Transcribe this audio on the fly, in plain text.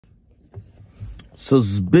So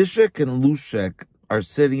Zbyszek and Lushek are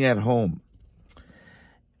sitting at home,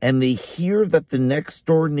 and they hear that the next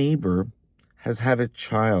door neighbor has had a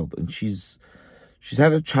child, and she's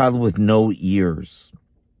had a child with no ears,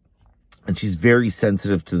 and she's very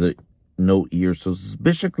sensitive to the no ears. So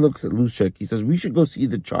Zbyszek looks at Lushek. He says, "We should go see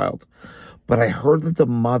the child, but I heard that the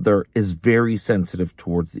mother is very sensitive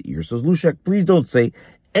towards the ears." So Lushek, please don't say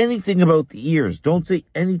anything about the ears. Don't say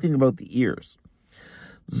anything about the ears.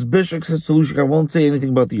 Zbyszek says to Lushek, "I won't say anything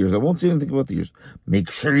about the ears. I won't say anything about the ears."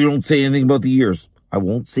 "Make sure you don't say anything about the ears." "I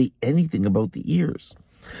won't say anything about the ears."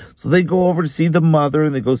 So they go over to see the mother,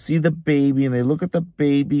 and they go see the baby, and they look at the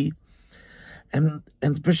baby. And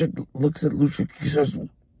Zbyszek looks at Lushek.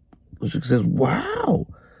 Lushek says, "Wow,"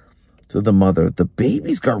 to the mother, "the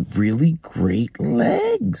baby's got really great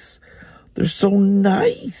legs. They're so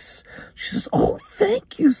nice." She says, "Oh,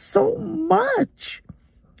 thank you so much."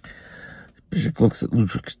 Zbyszek looks at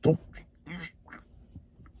Lushek.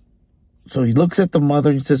 So he looks at the mother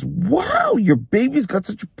and he says, "Wow, your baby's got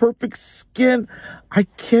such a perfect skin. I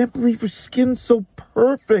can't believe her skin's so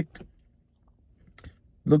perfect."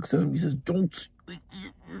 Looks at him, he says, "Don't."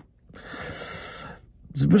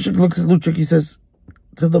 Zbyszek looks at Lushek, he says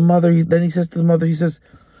to the mother, then he says to the mother, he says,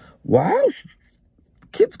 "Wow,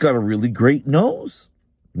 kid's got a really great nose."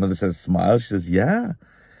 Mother says, smile. She says, "Yeah."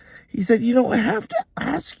 He said, "I have to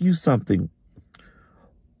ask you something.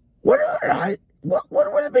 What are her eyes? What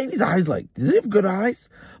were the baby's eyes like? Does he have good eyes?"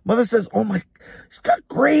 Mother says, "Oh my, she's got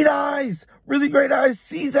great eyes, really great eyes,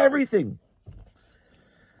 sees everything."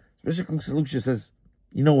 Zbyszek looks at Lushek and says,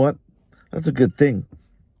 "You know what? That's a good thing.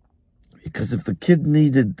 Because if the kid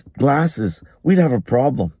needed glasses, we'd have a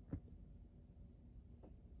problem."